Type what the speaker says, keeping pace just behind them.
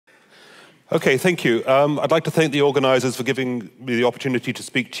Okay, thank you. I'd like to thank the organizers for giving me the opportunity to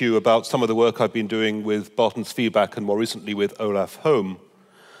speak to you about some of the work I've been doing with Barton's feedback and more recently with Olaf Holm.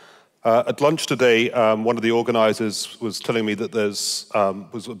 At lunch today, one of the organizers was telling me that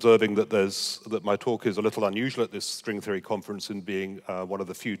was observing that my talk is a little unusual at this string theory conference in being one of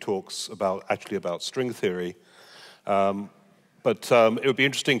the few talks actually about string theory. But it would be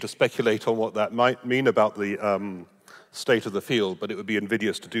interesting to speculate on what that might mean about the state of the field, but it would be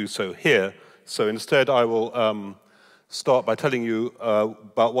invidious to do so here. So instead, I will start by telling you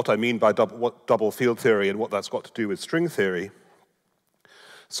about what I mean by double field theory and what that's got to do with string theory.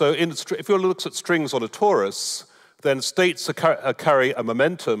 So if you look at strings on a torus, then states carry a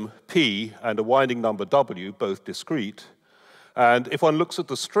momentum, P, and a winding number, W, both discrete. And if one looks at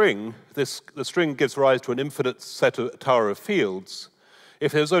the string, the string gives rise to an infinite tower of fields.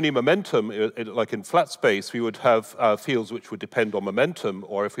 If there's only momentum, like in flat space, we would have fields which would depend on momentum,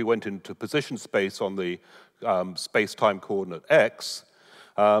 or if we went into position space on the space-time coordinate x.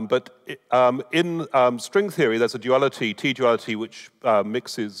 But in string theory, there's a duality, T-duality, which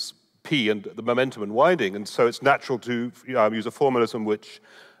mixes P and the momentum and winding, and so it's natural to use a formalism which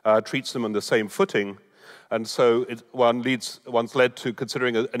treats them on the same footing. And so one's led to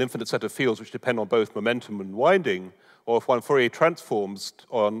considering an infinite set of fields which depend on both momentum and winding, or if one Fourier transforms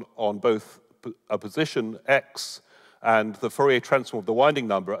on both a position x and the Fourier transform of the winding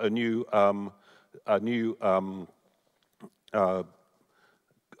number, a new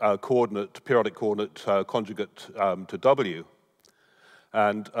periodic coordinate conjugate to W.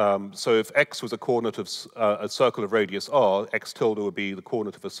 And so if x was a coordinate of a circle of radius r, x tilde would be the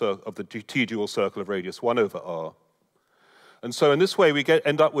coordinate of the T-dual circle of radius 1 over r. And so in this way, we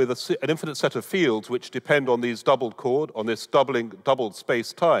end up with an infinite set of fields which depend on these doubled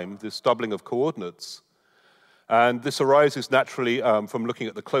space-time, this doubling of coordinates. And this arises naturally from looking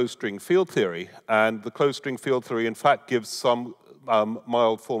at the closed string field theory. And the closed string field theory, in fact, gives some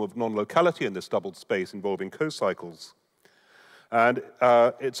mild form of non-locality in this doubled space involving cocycles. And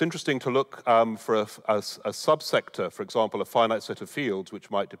it's interesting to look for a subsector, for example, a finite set of fields, which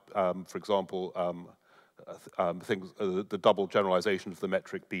might, for example, the double generalization of the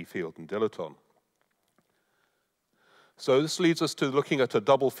metric B field in dilaton. So this leads us to looking at a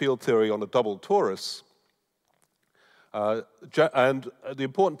double field theory on a double torus. And the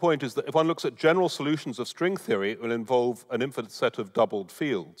important point is that if one looks at general solutions of string theory, it will involve an infinite set of doubled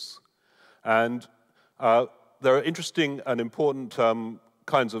fields. And there are interesting and important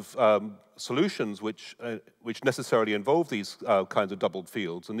kinds of solutions which necessarily involve these kinds of doubled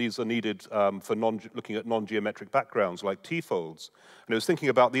fields, and these are needed for looking at non-geometric backgrounds like T-folds. And I was thinking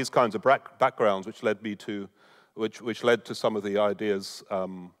about these kinds of backgrounds which led to some of the ideas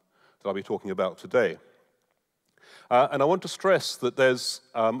that I'll be talking about today. And I want to stress that there's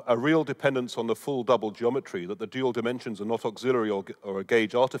a real dependence on the full double geometry, that the dual dimensions are not auxiliary or a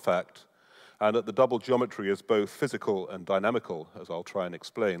gauge artifact, and that the double geometry is both physical and dynamical, as I'll try and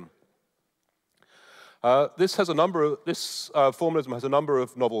explain. This formalism has a number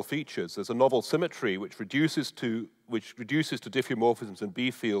of novel features. There's a novel symmetry which reduces to diffeomorphisms in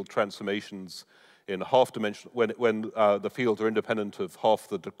B-field transformations in half-dimension when the fields are independent of half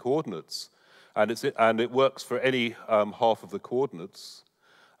the coordinates, and it works for any half of the coordinates.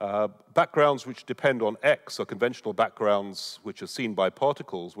 Backgrounds which depend on x are conventional backgrounds which are seen by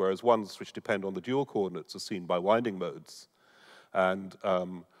particles, whereas ones which depend on the dual coordinates are seen by winding modes. And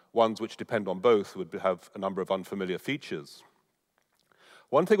ones which depend on both would have a number of unfamiliar features.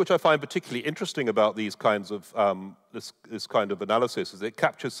 One thing which I find particularly interesting about these kinds of this kind of analysis is it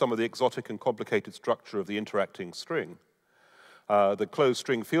captures some of the exotic and complicated structure of the interacting string. The closed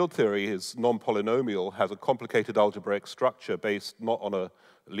string field theory is non-polynomial, has a complicated algebraic structure based not on a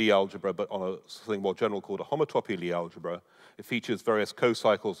Lie algebra, but on something more general called a homotopy Lie algebra. It features various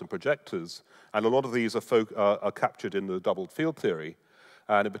cocycles and projectors, and a lot of these are captured in the doubled field theory.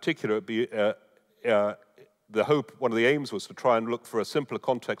 And in particular, one of the aims was to try and look for a simpler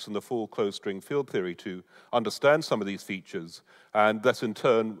context in the full closed string field theory to understand some of these features, and this in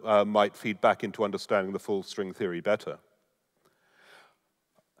turn might feed back into understanding the full string theory better.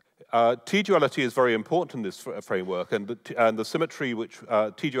 T-duality is very important in this framework, and the symmetry which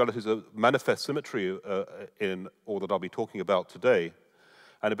T-duality is a manifest symmetry in all that I'll be talking about today.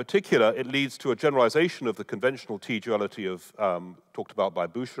 And in particular, it leads to a generalization of the conventional T-duality talked about by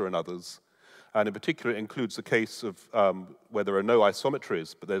Boucher and others. And in particular, it includes the case of where there are no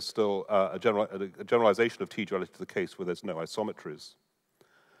isometries, but there's still a generalization of T-duality to the case where there's no isometries.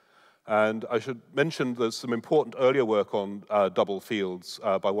 And I should mention there's some important earlier work on double fields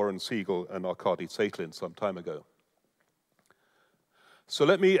by Warren Siegel and Arkady Saitlin some time ago. So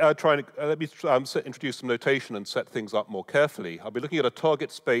let me introduce some notation and set things up more carefully. I'll be looking at a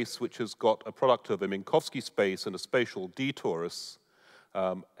target space which has got a product of a Minkowski space and a spatial d-torus,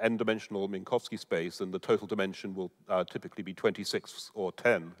 n-dimensional Minkowski space, and the total dimension will typically be 26 or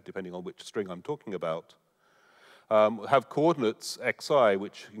 10, depending on which string I'm talking about. Have coordinates xi,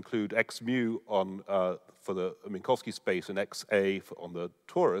 which include x mu on, for the Minkowski space and xa on the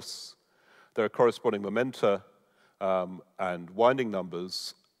torus. There are corresponding momenta and winding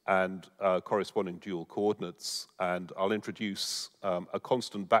numbers and corresponding dual coordinates. And I'll introduce a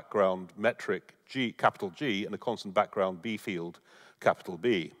constant background metric, G, capital G, and a constant background B field, capital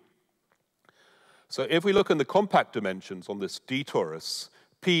B. So if we look in the compact dimensions on this D torus,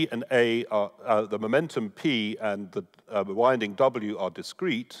 P and A are, the momentum P and the winding W are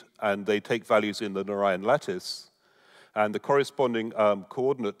discrete, and they take values in the Narayan lattice. And the corresponding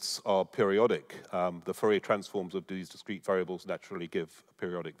coordinates are periodic. The Fourier transforms of these discrete variables naturally give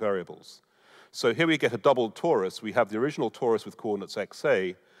periodic variables. So here we get a doubled torus. We have the original torus with coordinates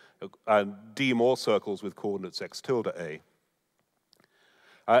xa, and D Moore circles with coordinates x tilde a.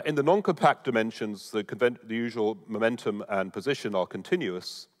 In the non-compact dimensions, the usual momentum and position are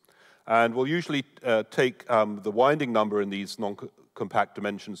continuous, and we'll usually take the winding number in these non-compact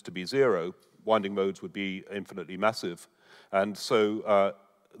dimensions to be 0. Winding modes would be infinitely massive, and so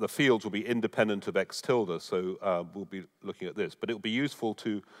the fields will be independent of x tilde, so we'll be looking at this. But it will be useful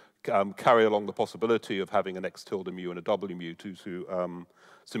to carry along the possibility of having an x tilde mu and a w mu to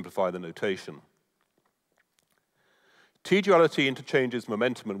simplify the notation. T-duality interchanges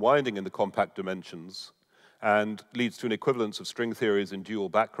momentum and winding in the compact dimensions and leads to an equivalence of string theories in dual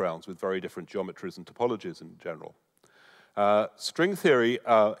backgrounds with very different geometries and topologies in general. String theory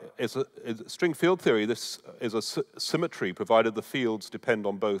string field theory. This is a symmetry provided the fields depend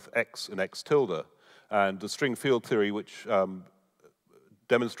on both x and x tilde. And the string field theory, which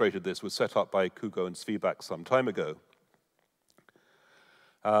demonstrated this, was set up by Kugo and Sviebak some time ago.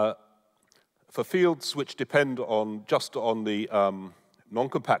 For fields which depend on just on the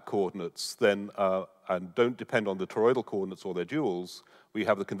non-compact coordinates, then and don't depend on the toroidal coordinates or their duals, we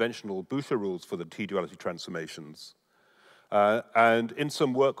have the conventional Boucher rules for the T-duality transformations. And in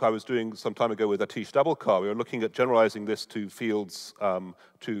some work I was doing some time ago with Atish Dabholkar, we were looking at generalizing this to fields,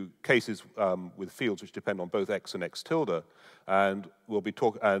 to cases with fields which depend on both x and x tilde. And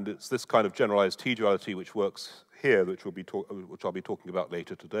and it's this kind of generalized T-duality which works here, which I'll be talking about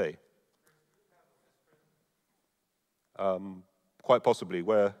later today. Quite possibly,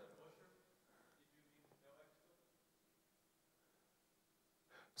 where?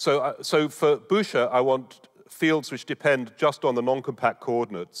 So for Boucher, I want fields which depend just on the non-compact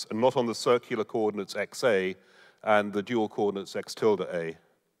coordinates and not on the circular coordinates xa and the dual coordinates x tilde a.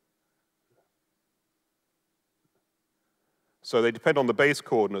 So they depend on the base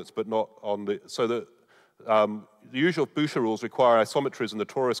coordinates, but not on the, so the usual Boucher rules require isometries in the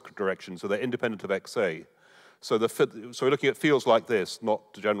torus direction, so they're independent of xa. So we're looking at fields like this,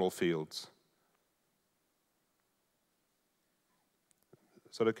 not general fields.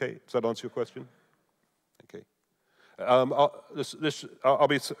 Is that okay? Does that answer your question? Okay. I'll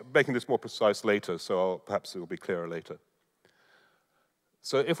be making this more precise later, so perhaps it will be clearer later.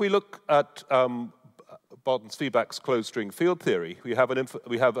 So if we look at Barton-Sviebak's closed string field theory, we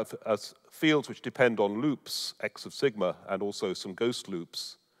have fields which depend on loops, x of sigma, and also some ghost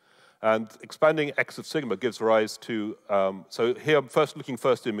loops. And expanding x of sigma gives rise to, so here I'm looking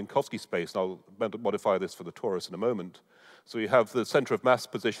first in Minkowski space, and I'll modify this for the torus in a moment. So you have the center of mass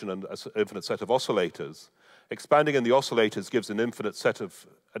position and an infinite set of oscillators. Expanding in the oscillators gives an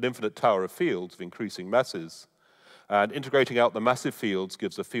infinite tower of fields of increasing masses. And integrating out the massive fields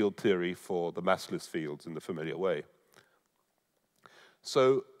gives a field theory for the massless fields in the familiar way.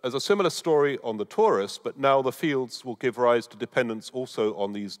 So there's a similar story on the torus, but now the fields will give rise to dependence also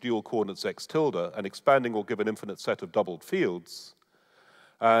on these dual coordinates x tilde, and expanding will give an infinite set of doubled fields.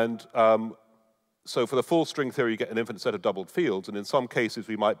 And so for the full string theory, you get an infinite set of doubled fields, and in some cases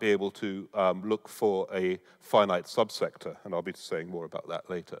we might be able to look for a finite subsector, and I'll be saying more about that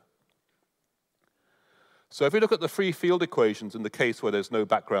later. So if we look at the free field equations in the case where there's no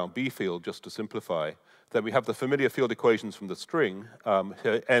background B field, just to simplify, then we have the familiar field equations from the string.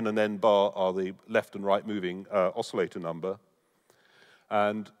 Here, n and n bar are the left and right moving oscillator number.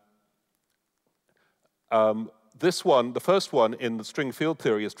 And this one, the first one in the string field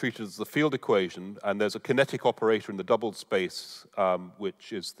theory, is treated as the field equation, and there's a kinetic operator in the doubled space,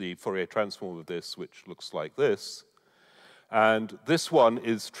 which is the Fourier transform of this, which looks like this. And this one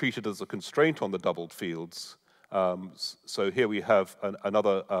is treated as a constraint on the doubled fields. So here we have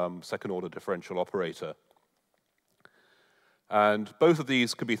another second-order differential operator. And both of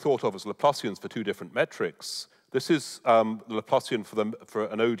these could be thought of as Laplacians for two different metrics. This is the Laplacian for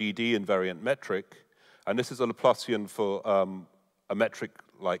an ODD invariant metric, and this is a Laplacian for a metric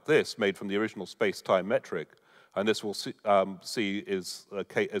like this, made from the original space-time metric. And this we'll see is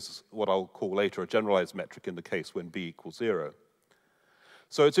what I'll call later a generalized metric in the case when b equals 0.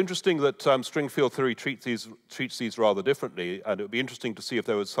 So it's interesting that string field theory treats these rather differently, and it would be interesting to see if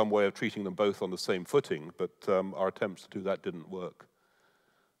there was some way of treating them both on the same footing, but our attempts to do that didn't work.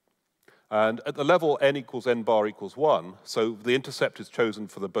 And at the level n equals n bar equals 1, so the intercept is chosen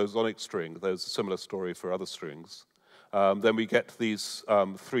for the bosonic string. There's a similar story for other strings. Then we get these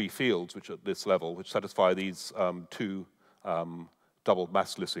three fields, which at this level, which satisfy these two double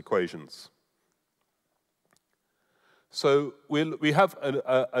massless equations. So we have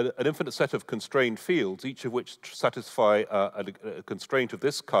an infinite set of constrained fields, each of which satisfy a constraint of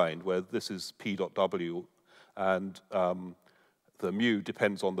this kind, where this is p dot w, and the mu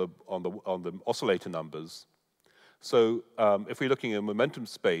depends on the oscillator numbers. So if we're looking at momentum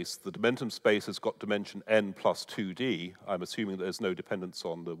space, the momentum space has got dimension n plus 2d. I'm assuming that there's no dependence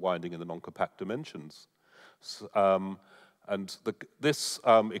on the winding in the non-compact dimensions. And this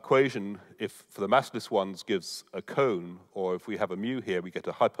equation, if for the massless ones, gives a cone, or if we have a mu here, we get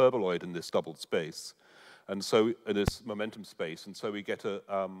a hyperboloid in this doubled space, and so in this momentum space, and so we get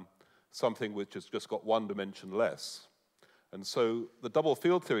something which has just got one dimension less. And so the double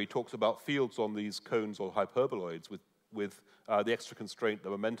field theory talks about fields on these cones or hyperboloids with the extra constraint that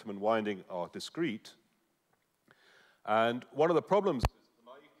momentum and winding are discrete. And one of the problems is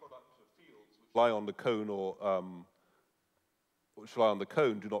the naive product of fields which lie on the cone or which lie on the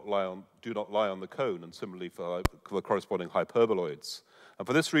cone do not lie on the cone, and similarly for the corresponding hyperboloids. And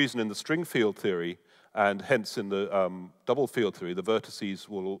for this reason, in the string field theory, and hence in the double field theory, the vertices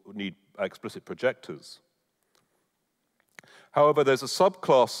will need explicit projectors. However, there's a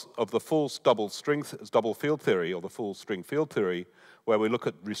subclass of the full double field theory, or the full string field theory, where we look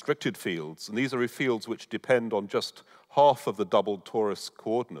at restricted fields, and these are fields which depend on just half of the doubled torus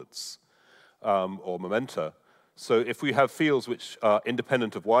coordinates, or momenta. So if we have fields which are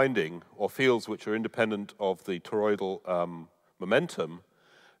independent of winding, or fields which are independent of the toroidal momentum,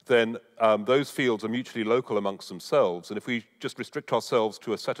 then those fields are mutually local amongst themselves. And if we just restrict ourselves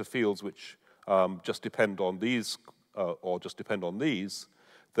to a set of fields which just depend on these, or just depend on these,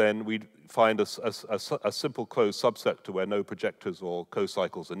 then we find a simple closed subset to where no projectors or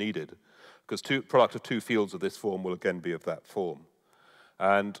cocycles are needed, because product of two fields of this form will again be of that form.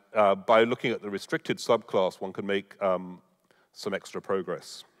 And by looking at the restricted subclass, one can make some extra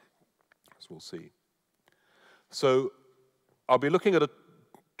progress, as we'll see. So I'll be looking at a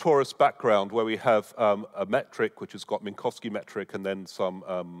torus background where we have a metric which has got Minkowski metric and then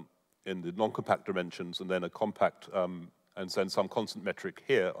some in the non-compact dimensions, and then a compact, and then some constant metric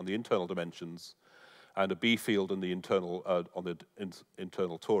here on the internal dimensions, and a B field in the internal, on the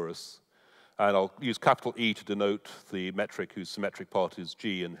internal torus. And I'll use capital E to denote the metric whose symmetric part is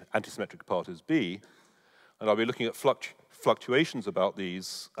G and antisymmetric part is B. And I'll be looking at fluctuations about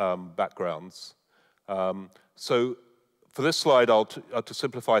these backgrounds. So for this slide, to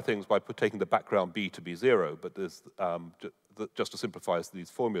simplify things by taking the background B to be 0, but there's just to simplify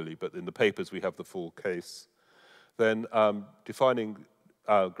these formulae, but in the papers we have the full case. Then defining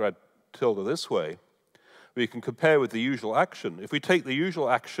grad tilde this way, we can compare with the usual action. If we take the usual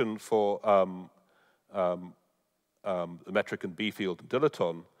action for the metric and B field and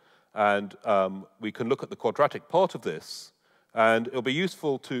dilaton, and we can look at the quadratic part of this, and it'll be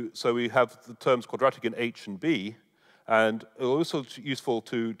useful to, so we have the terms quadratic in H and B, and it'll also be useful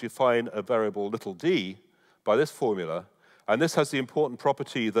to define a variable little d by this formula, and this has the important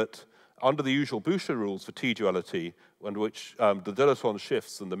property that under the usual Boucher rules for T-duality, under which the dilaton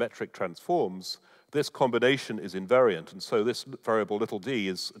shifts and the metric transforms, this combination is invariant, and so this variable little d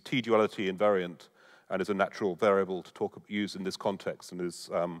is T-duality invariant and is a natural variable to use in this context and is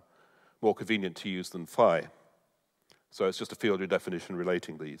more convenient to use than phi. So it's just a field redefinition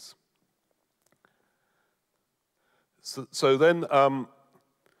relating these. So then,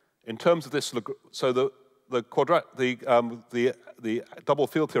 in terms of this, so the double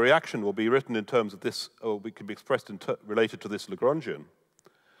field theory action will be written in terms of this, or it can be expressed related to this Lagrangian,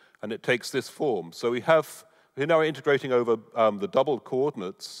 and it takes this form. So we're now integrating over the doubled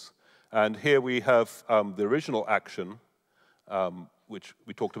coordinates, and here we have the original action, which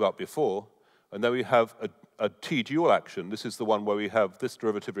we talked about before, and then we have a T-dual action. This is the one where we have this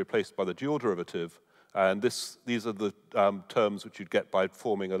derivative replaced by the dual derivative, and these are the terms which you'd get by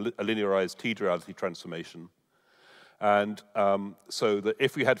forming a linearized T-duality transformation. And so that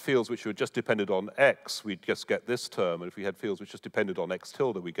if we had fields which were just dependent on x, we'd just get this term. And if we had fields which just depended on x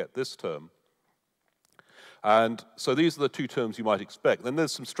tilde, we get this term. And so these are the two terms you might expect. Then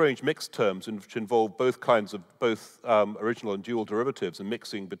there's some strange mixed terms which involve both kinds of original and dual derivatives and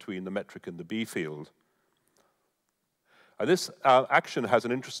mixing between the metric and the B field. And this action has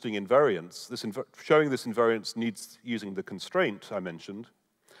an interesting invariance. Showing this invariance needs using the constraint I mentioned.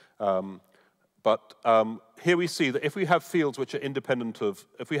 But here we see that if we have fields which are independent of,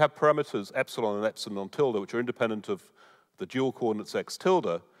 if we have parameters epsilon and epsilon tilde which are independent of the dual coordinates x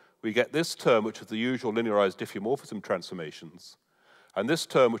tilde, we get this term, which is the usual linearized diffeomorphism transformations, and this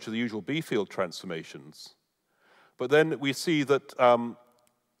term, which are the usual B field transformations. But then we see that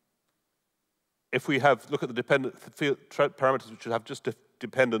if we look at the dependent parameters which have just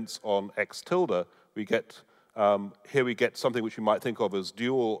dependence on x tilde, we get here we get something which we might think of as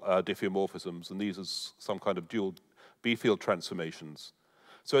dual diffeomorphisms, and these are some kind of dual B field transformations.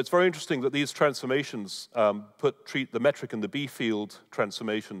 So it's very interesting that these transformations treat the metric and the B field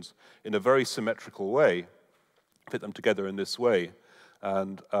transformations in a very symmetrical way, fit them together in this way,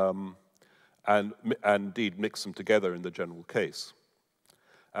 and indeed mix them together in the general case.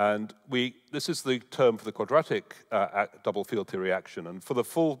 And this is the term for the quadratic double field theory action. And for the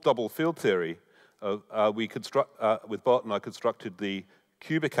full double field theory, with Barton, I constructed the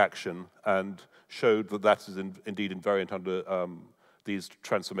cubic action and showed that that is indeed invariant under these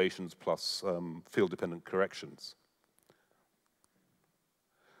transformations plus field-dependent corrections.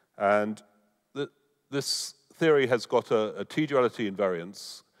 And this theory has got a T-duality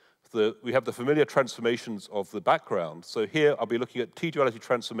invariance. We have the familiar transformations of the background. So here I'll be looking at T-duality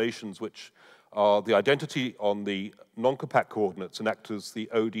transformations which are the identity on the non-compact coordinates and act as the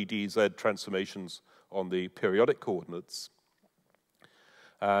ODDZ transformations on the periodic coordinates.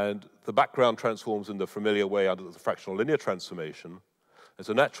 And the background transforms in the familiar way under the fractional linear transformation. There's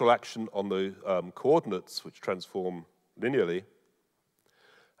a natural action on the coordinates which transform linearly.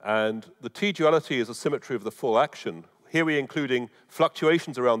 And the T-duality is a symmetry of the full action. Here we're including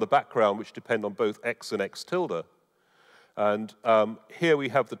fluctuations around the background which depend on both x and x tilde. And here we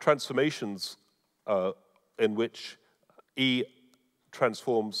have the transformations in which E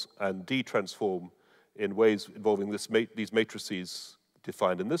transforms and D transform in ways involving these matrices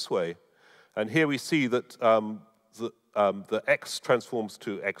defined in this way. And here we see that the x transforms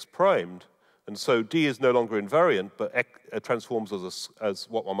to x primed, and so D is no longer invariant, but transforms as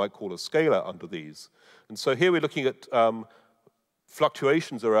what one might call a scalar under these. And so here we're looking at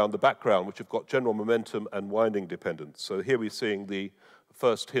fluctuations around the background which have got general momentum and winding dependence. So here we're seeing the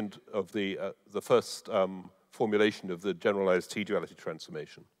first hint of the first formulation of the generalized T-duality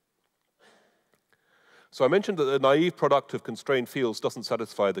transformation. So I mentioned that the naive product of constrained fields doesn't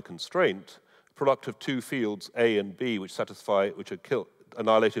satisfy the constraint. The product of two fields, A and B, which are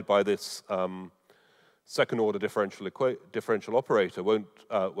annihilated by this second-order differential operator,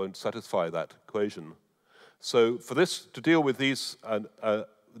 won't satisfy that equation. So for this to deal with these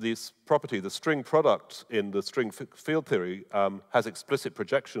property, the string product in the string field theory has explicit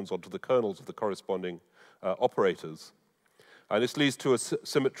projections onto the kernels of the corresponding operators. And this leads to a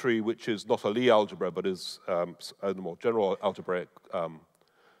symmetry which is not a Lie algebra, but is a more general algebraic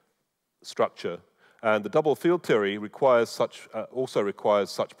structure. And the double field theory also requires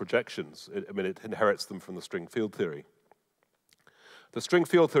such projections. It inherits them from the string field theory. The string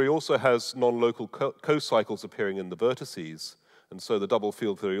field theory also has non-local co-cycles appearing in the vertices, and so the double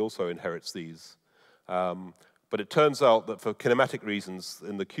field theory also inherits these. But it turns out that for kinematic reasons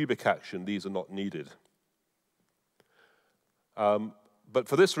in the cubic action, these are not needed. But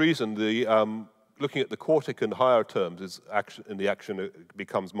for this reason, looking at the quartic and higher terms in the action it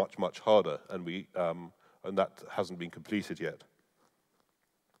becomes much, much harder, and that hasn't been completed yet.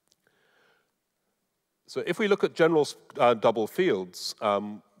 So if we look at general double fields,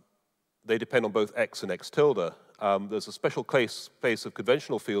 they depend on both x and x tilde. There's a special space of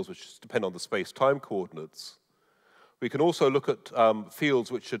conventional fields which depend on the space-time coordinates. We can also look at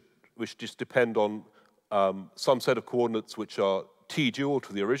fields which just depend on some set of coordinates which are T-dual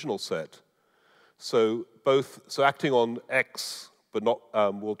to the original set. So acting on x, but not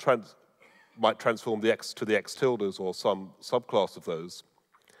might transform the x to the x tildes or some subclass of those.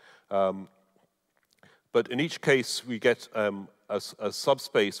 But in each case, we get a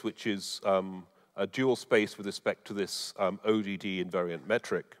subspace which is a dual space with respect to this ODD invariant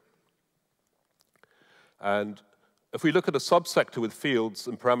metric. And if we look at a subsector with fields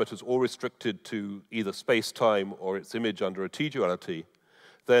and parameters all restricted to either space-time or its image under a T-duality,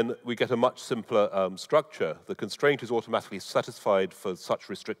 then we get a much simpler structure. The constraint is automatically satisfied for such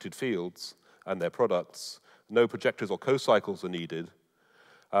restricted fields and their products. no projectors or co-cycles are needed.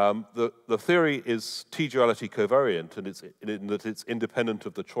 The theory is T-duality covariant, and in that it's independent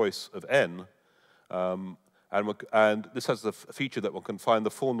of the choice of n. And this has the feature that one can find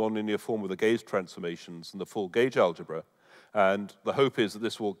the full nonlinear form of the gauge transformations and the full gauge algebra. And the hope is that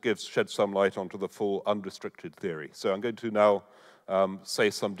this will shed some light onto the full unrestricted theory. So I'm going to now say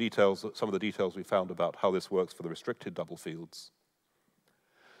some of the details we found about how this works for the restricted double fields.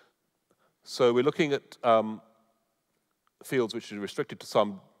 So we're looking at fields which are restricted to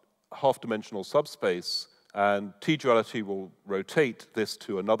some half-dimensional subspace, and T-duality will rotate this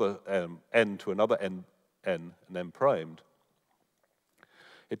to another n to another n and n primed.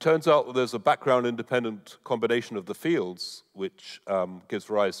 It turns out that there's a background-independent combination of the fields, which gives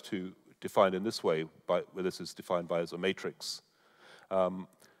rise to, defined in this way, where this is defined by as a matrix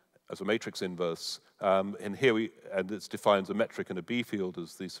inverse. And this defines a metric and a B field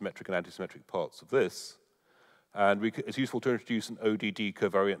as the symmetric and antisymmetric parts of this. And it's useful to introduce an ODD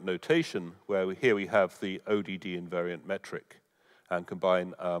covariant notation, where here we have the ODD invariant metric, and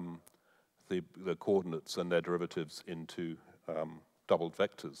combine the coordinates and their derivatives into doubled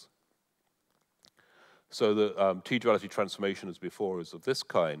vectors. So the T-duality transformation as before is of this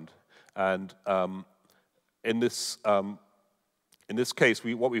kind, and in this case,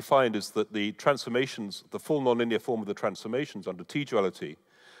 what we find is that the transformations, the full nonlinear form of the transformations under T-duality,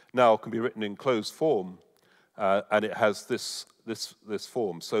 now can be written in closed form, and it has this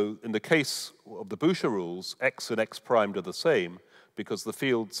form. So in the case of the Boucher rules, x and x primed are the same, because the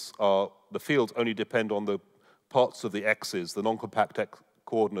fields only depend on the parts of the x's, the non-compact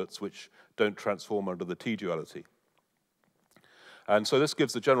coordinates which don't transform under the T-duality. And so this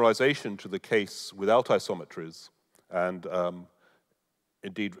gives the generalization to the case without isometries, and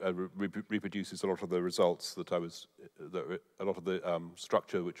indeed reproduces a lot of the results a lot of the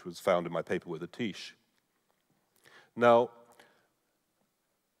structure which was found in my paper with Atish. Now,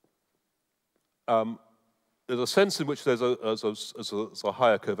 there's a sense in which there's a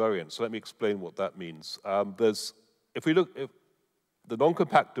higher covariance. So let me explain what that means. If the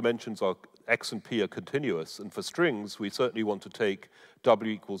non-compact dimensions are x and p are continuous, and for strings, we certainly want to take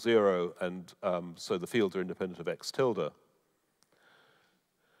w equals 0, and so the fields are independent of x tilde.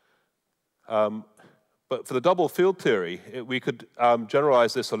 But for the double field theory, we could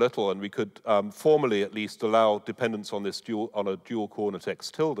generalize this a little, and we could formally at least allow dependence on on a dual coordinate x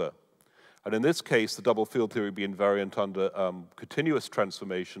tilde. And in this case, the double field theory would be invariant under continuous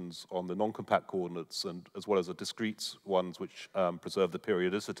transformations on the non-compact coordinates, and as well as the discrete ones which preserve the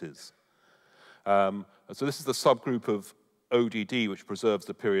periodicities. So this is the subgroup of ODD which preserves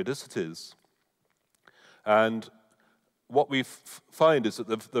the periodicities. And what we find is that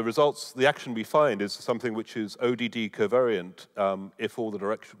the action we find is something which is ODD covariant if all the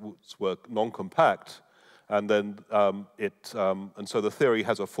directions were non-compact. And then and so the theory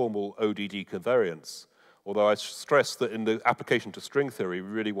has a formal ODD covariance. Although I stress that in the application to string theory, we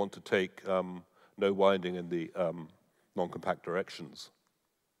really want to take no winding in the non-compact directions.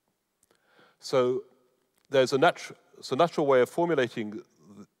 So there's a natural way of formulating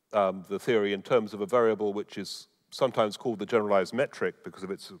the theory in terms of a variable which is sometimes called the generalized metric because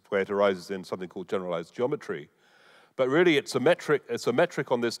of its way it arises in something called generalized geometry. But really, it's a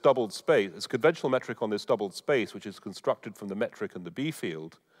metric on this doubled space. It's a conventional metric on this doubled space, which is constructed from the metric and the B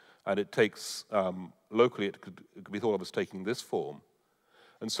field, and it takes locally. It could be thought of as taking this form.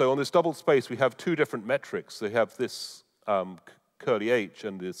 And so, on this doubled space, we have two different metrics. They have this curly h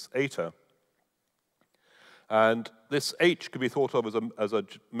and this eta, and this h could be thought of as a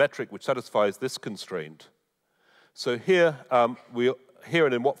metric which satisfies this constraint. So here Here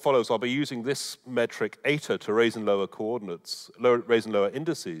and in what follows, I'll be using this metric eta to raise and lower coordinates, raise and lower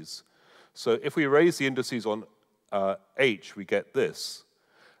indices. So if we raise the indices on h, we get this.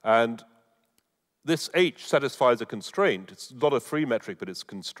 And this h satisfies a constraint. It's not a free metric, but it's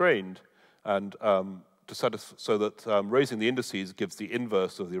constrained. And so that raising the indices gives the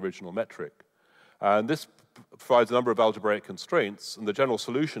inverse of the original metric. And this provides a number of algebraic constraints. And the general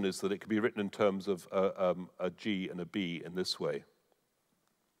solution is that it can be written in terms of a g and a b in this way.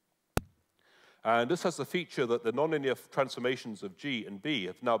 And this has the feature that the nonlinear transformations of G and B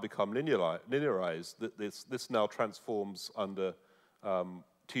have now become linearized. This now transforms under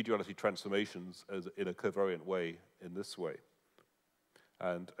T-duality transformations in a covariant way in this way.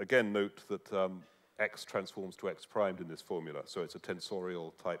 And again, note that X transforms to X primed in this formula, so it's a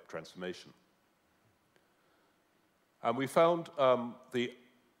tensorial type transformation. And we found the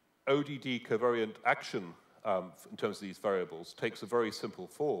ODD covariant action in terms of these variables takes a very simple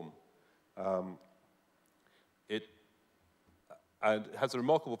form. And it has a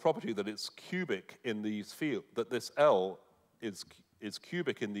remarkable property that it's cubic in these fields, that this L is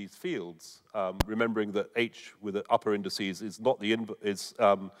cubic in these fields, remembering that H with the upper indices is not the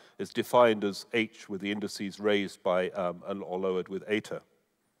is defined as H with the indices raised by or lowered with eta.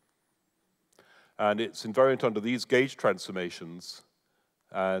 And it's invariant under these gauge transformations,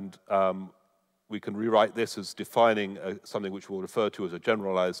 and we can rewrite this as defining something which we'll refer to as a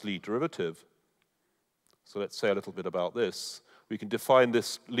generalized Lie derivative. So let's say a little bit about this. We can define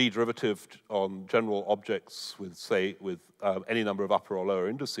this Lie derivative on general objects with, say, with any number of upper or lower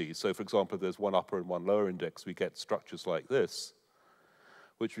indices. So, for example, if there's one upper and one lower index, we get structures like this,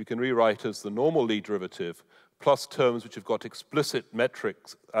 which we can rewrite as the normal Lie derivative plus terms which have got explicit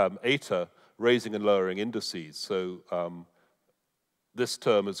metrics, eta, raising and lowering indices. So this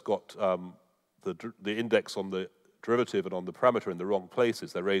term has got the index on the derivative and on the parameter in the wrong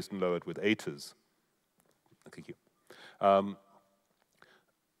places. They're raised and lowered with etas. Thank you.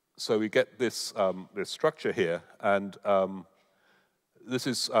 So we get this, this structure here, and this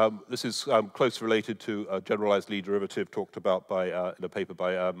is closely related to a generalized Lie derivative talked about by, in a paper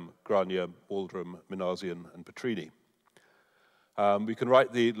by Grania, Waldron, Minasian, and Petrini. We can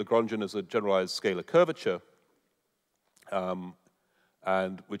write the Lagrangian as a generalized scalar curvature,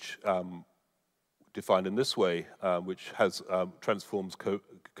 and which defined in this way, which has transforms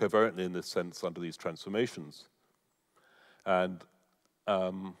covariantly in this sense under these transformations. And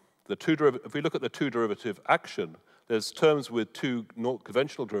if we look at the two derivative action, there's terms with two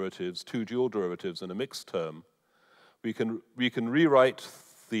conventional derivatives, two dual derivatives, and a mixed term. We can rewrite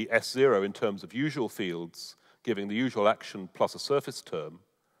the S0 in terms of usual fields, giving the usual action plus a surface term.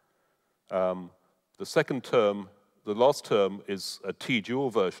 The second term, the last term, is a T-dual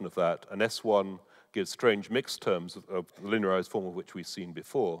version of that, and S1 gives strange mixed terms of the linearized form of which we've seen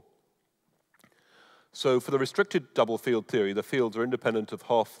before. So for the restricted double field theory, the fields are independent of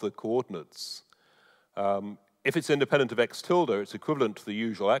half the coordinates. If it's independent of x tilde, it's equivalent to the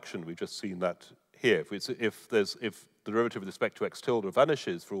usual action. We've just seen that here. If the derivative with respect to x tilde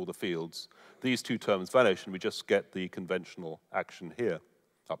vanishes for all the fields, these two terms vanish, and we just get the conventional action here,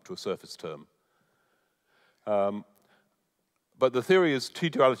 up to a surface term. But the theory is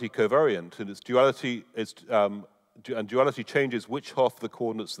T-duality covariant, and its duality is, and duality changes which half of the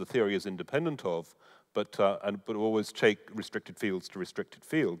coordinates the theory is independent of, but always take restricted fields to restricted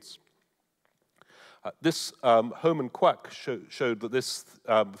fields. This Home and Quack showed that this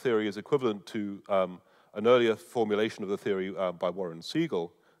theory is equivalent to an earlier formulation of the theory by Warren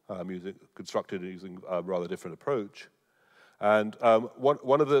Siegel, constructed using a rather different approach. And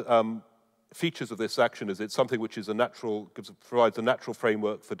one of the features of this action is it's something which is provides a natural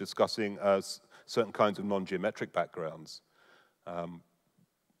framework for discussing certain kinds of non-geometric backgrounds,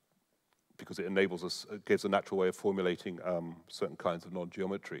 because it enables us, it gives a natural way of formulating certain kinds of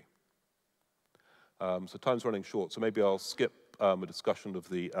non-geometry. So time's running short, so maybe I'll skip a discussion of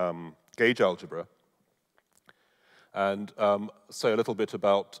the gauge algebra and say a little bit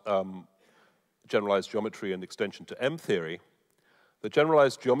about generalized geometry and extension to M theory. The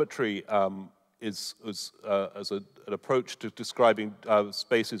generalized geometry is an approach to describing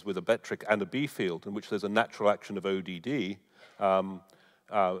spaces with a metric and a B field in which there's a natural action of ODD,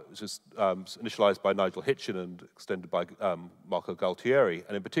 which is initialized by Nigel Hitchin and extended by Marco Galtieri,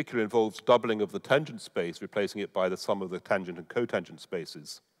 and in particular involves doubling of the tangent space, replacing it by the sum of the tangent and cotangent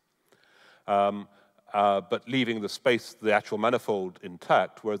spaces, but leaving the space, the actual manifold,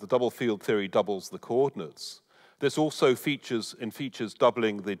 intact, whereas the double field theory doubles the coordinates. This also features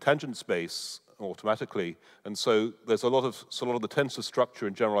doubling the tangent space automatically, and so there's a lot of the tensor structure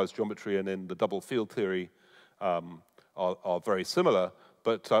in generalized geometry and in the double field theory are very similar.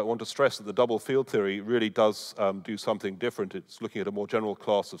 But I want to stress that the double field theory really does do something different. It's looking at a more general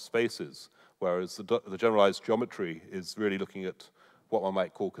class of spaces, whereas the generalized geometry is really looking at what one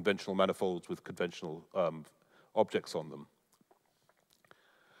might call conventional manifolds with conventional objects on them.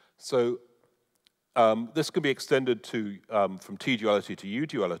 So this can be extended to from T-duality to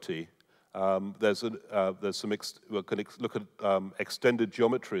U-duality. We can look at extended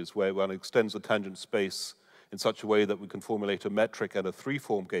geometries where one extends the tangent space in such a way that we can formulate a metric and a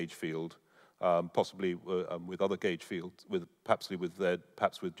three-form gauge field, possibly with other gauge fields, perhaps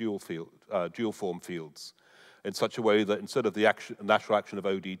with dual form fields, in such a way that instead of the natural action of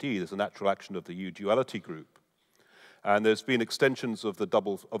ODD, there's a natural action of the U-duality group. And there's been extensions of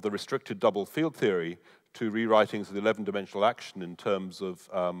the restricted double field theory to rewritings of the 11-dimensional action in terms of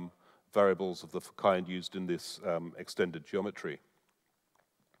variables of the kind used in this extended geometry.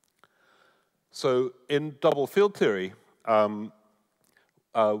 So in double field theory, one's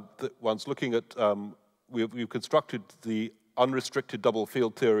looking at, we've constructed the unrestricted double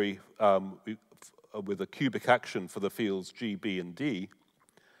field theory with a cubic action for the fields G, B, and D,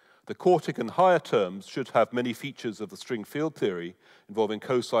 the quartic and higher terms should have many features of the string field theory involving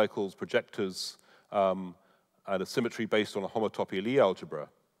cocycles, projectors, and a symmetry based on a homotopy Lie algebra.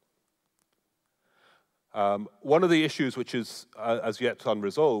 One of the issues which is as yet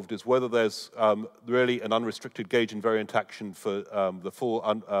unresolved is whether there's really an unrestricted gauge invariant action for the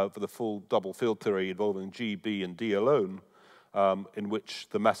full double field theory involving G, B, and D alone, in which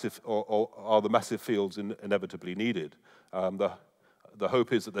the massive or are the massive fields inevitably needed. The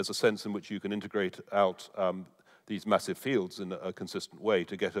hope is that there's a sense in which you can integrate out these massive fields in a consistent way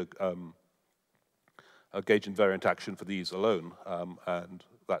to get a gauge invariant action for these alone, and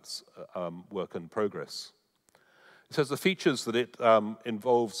that's work in progress. It says the features that it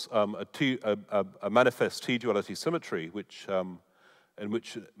involves a manifest T-duality symmetry, which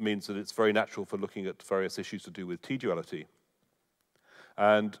means that it's very natural for looking at various issues to do with T-duality.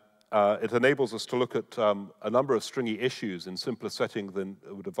 And it enables us to look at a number of stringy issues in simpler setting than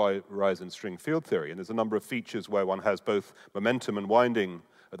would arise in string field theory. And there's a number of features where one has both momentum and winding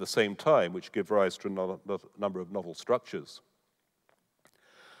at the same time, which give rise to a number of novel structures.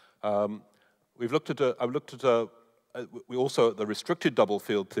 We've looked at we also at the restricted double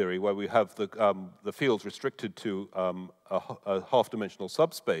field theory, where we have the fields restricted to a half-dimensional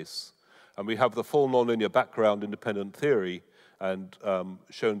subspace, and we have the full nonlinear background independent theory, and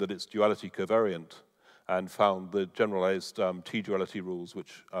shown that it's duality covariant, and found the generalized T-duality rules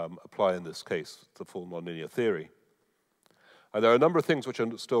which apply in this case, the full nonlinear theory. And there are a number of things which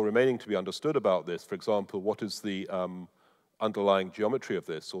are still remaining to be understood about this. For example, what is the underlying geometry of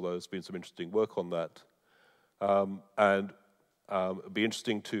this, although there's been some interesting work on that. And it'd be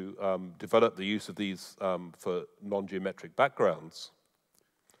interesting to develop the use of these for non-geometric backgrounds.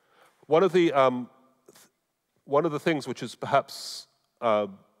 One of the things which is perhaps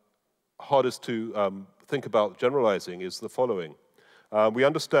hardest to think about generalizing is the following. We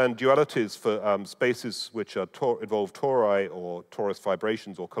understand dualities for spaces which are involve tori or torus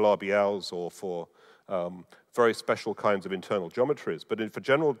vibrations or Calabi-Yau or for very special kinds of internal geometries. But for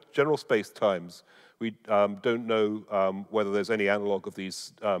general space-times, we don't know whether there's any analog of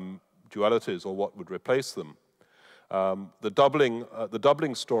these dualities or what would replace them. The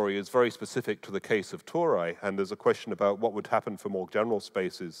doubling story is very specific to the case of tori, and there's a question about what would happen for more general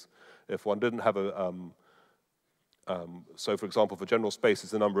spaces if one didn't have a... so, for example, for general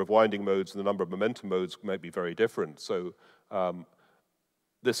spaces, the number of winding modes and the number of momentum modes might be very different. So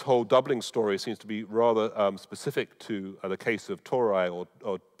this whole doubling story seems to be rather specific to the case of tori or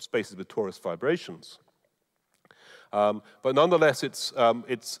spaces with torus vibrations. But nonetheless, it's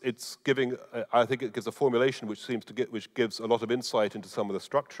giving. I think it gives a formulation which which gives a lot of insight into some of the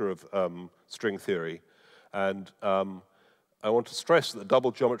structure of string theory, and I want to stress that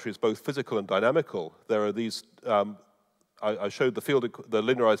double geometry is both physical and dynamical. There are these. I showed the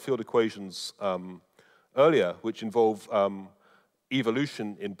linearized field equations earlier, which involve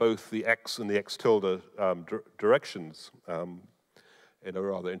evolution in both the x and the x tilde directions in a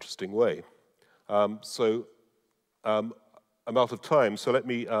rather interesting way. I'm out of time, so let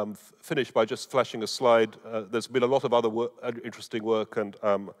me finish by just flashing a slide. There's been a lot of other interesting work and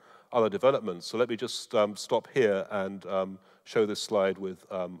other developments, so let me just stop here and show this slide with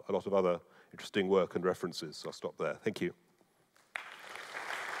a lot of other interesting work and references. So I'll stop there. Thank you.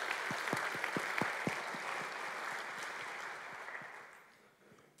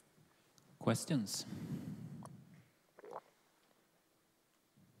 Questions?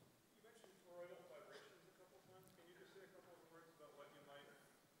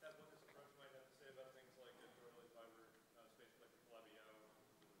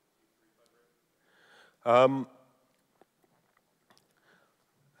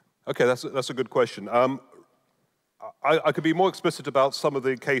 Okay, that's a good question. I could be more explicit about some of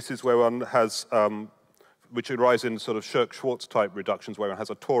the cases where one has, which arise in sort of Shirk-Schwarz type reductions, where one has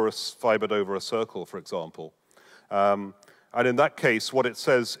a torus fibered over a circle, for example. And in that case, what it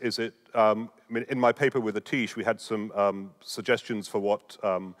says is in my paper with Atish, we had some suggestions for what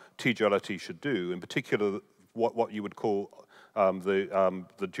T-duality should do, in particular what you would call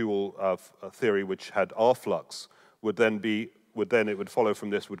the dual theory, which had R-flux, would it follow from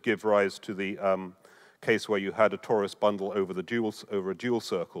this would give rise to the case where you had a torus bundle over a dual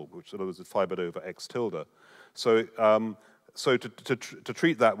circle, which in other words is fibered over x tilde. So to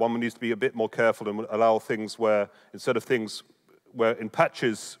treat that, one needs to be a bit more careful and allow things where instead of things where in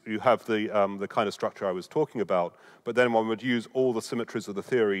patches you have the kind of structure I was talking about, but then one would use all the symmetries of the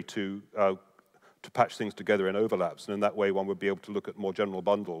theory to patch things together in overlaps, and in that way one would be able to look at more general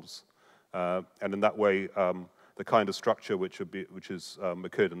bundles, and in that way the kind of structure which is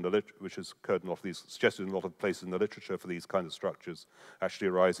occurred in which has occurred in a lot of these, suggested in a lot of places in the literature for these kinds of structures, actually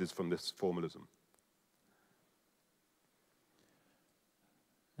arises from this formalism.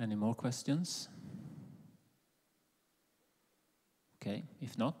 Any more questions? Okay,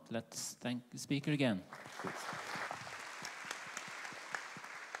 if not, let's thank the speaker again. Thanks.